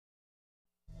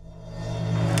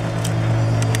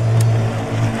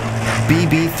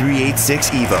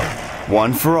BB386 EVO.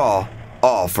 One for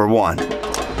all for one.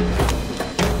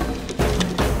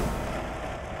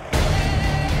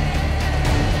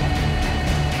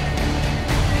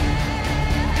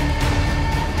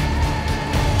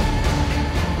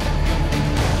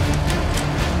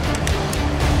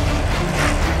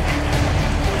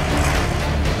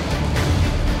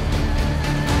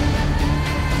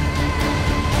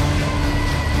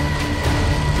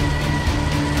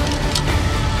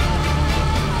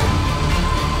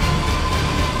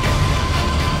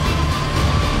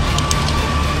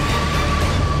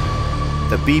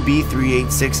 The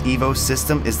BB386 EVO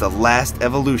system is the last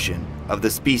evolution of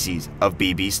the species of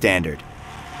BB standard.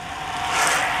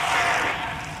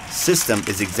 System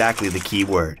is exactly the key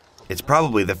word. It's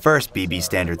probably the first BB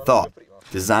standard thought,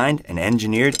 designed and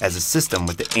engineered as a system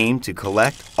with the aim to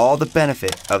collect all the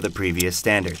benefit of the previous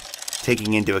standard,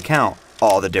 taking into account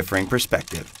all the differing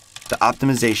perspective, the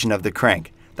optimization of the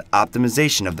crank, the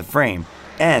optimization of the frame,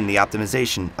 and the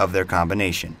optimization of their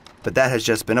combination. But that has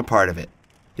just been a part of it.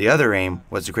 The other aim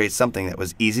was to create something that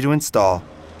was easy to install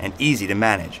and easy to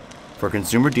manage for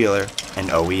consumer dealer and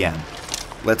OEM.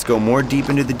 Let's go more deep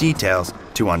into the details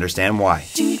to understand why.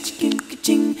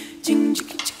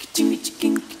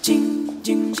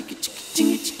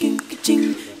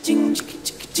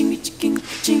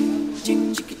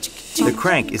 The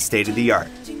crank is state-of-the-art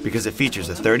because it features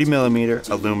a 30mm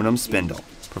aluminum spindle,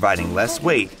 providing less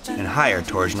weight and higher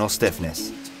torsional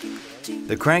stiffness.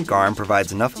 The crank arm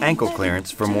provides enough ankle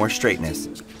clearance for more straightness,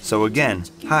 so again,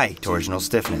 high torsional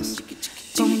stiffness.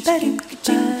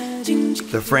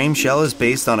 The frame shell is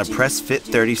based on a press-fit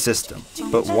 30 system,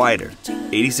 but wider,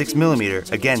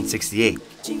 86mm, again 68,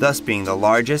 thus being the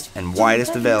largest and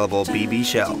widest available BB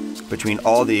shell between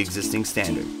all the existing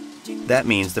standard. That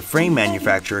means the frame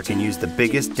manufacturer can use the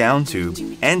biggest down tube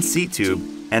and seat tube,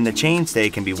 and the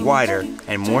chainstay can be wider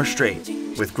and more straight,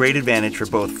 with great advantage for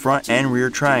both front and rear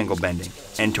triangle bending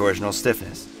and torsional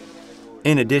stiffness.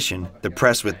 In addition, the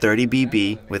press with 30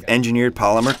 BB with engineered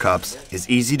polymer cups is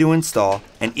easy to install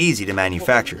and easy to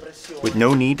manufacture, with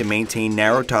no need to maintain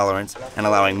narrow tolerance and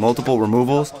allowing multiple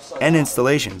removals and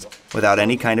installations without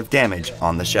any kind of damage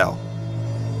on the shell.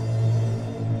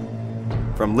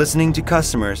 From listening to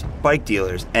customers, bike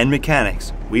dealers, and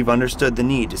mechanics, we've understood the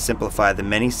need to simplify the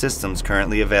many systems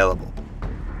currently available.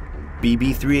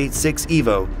 BB386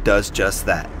 EVO does just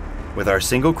that. With our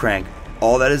single crank,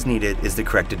 all that is needed is the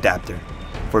correct adapter.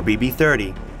 For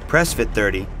BB30, Press Fit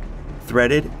 30,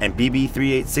 Threaded, and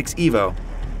BB386 EVO,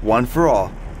 one for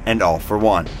all and all for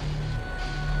one.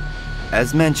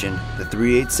 As mentioned, the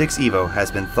 386 EVO has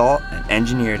been thought and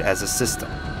engineered as a system.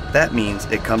 That means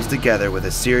it comes together with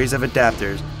a series of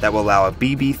adapters that will allow a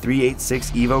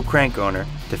BB386 EVO crank owner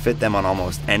to fit them on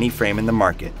almost any frame in the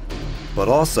market. But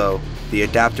also, the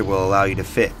adapter will allow you to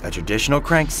fit a traditional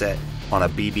crankset on a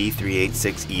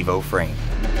BB386 EVO frame.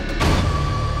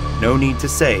 No need to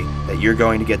say that you're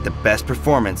going to get the best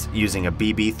performance using a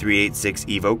BB386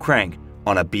 EVO crank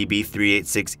on a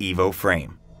BB386 EVO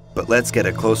frame. But let's get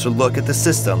a closer look at the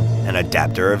system and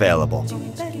adapter available.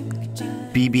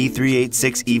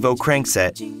 BB386 EVO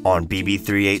crankset on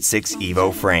BB386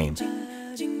 EVO frame.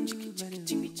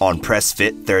 On Press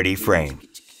Fit 30 frame.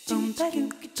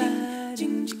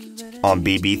 On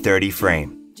BB30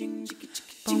 frame.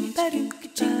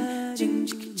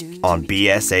 On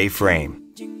BSA frame.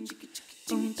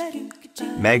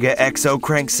 Mega XO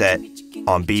crankset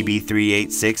on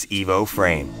BB386 EVO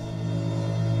frame.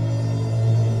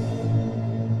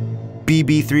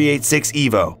 BB386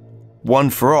 EVO, one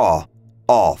for all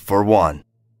for one.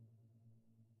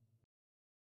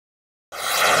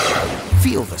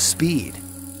 Feel the speed.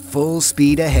 Full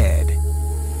speed ahead.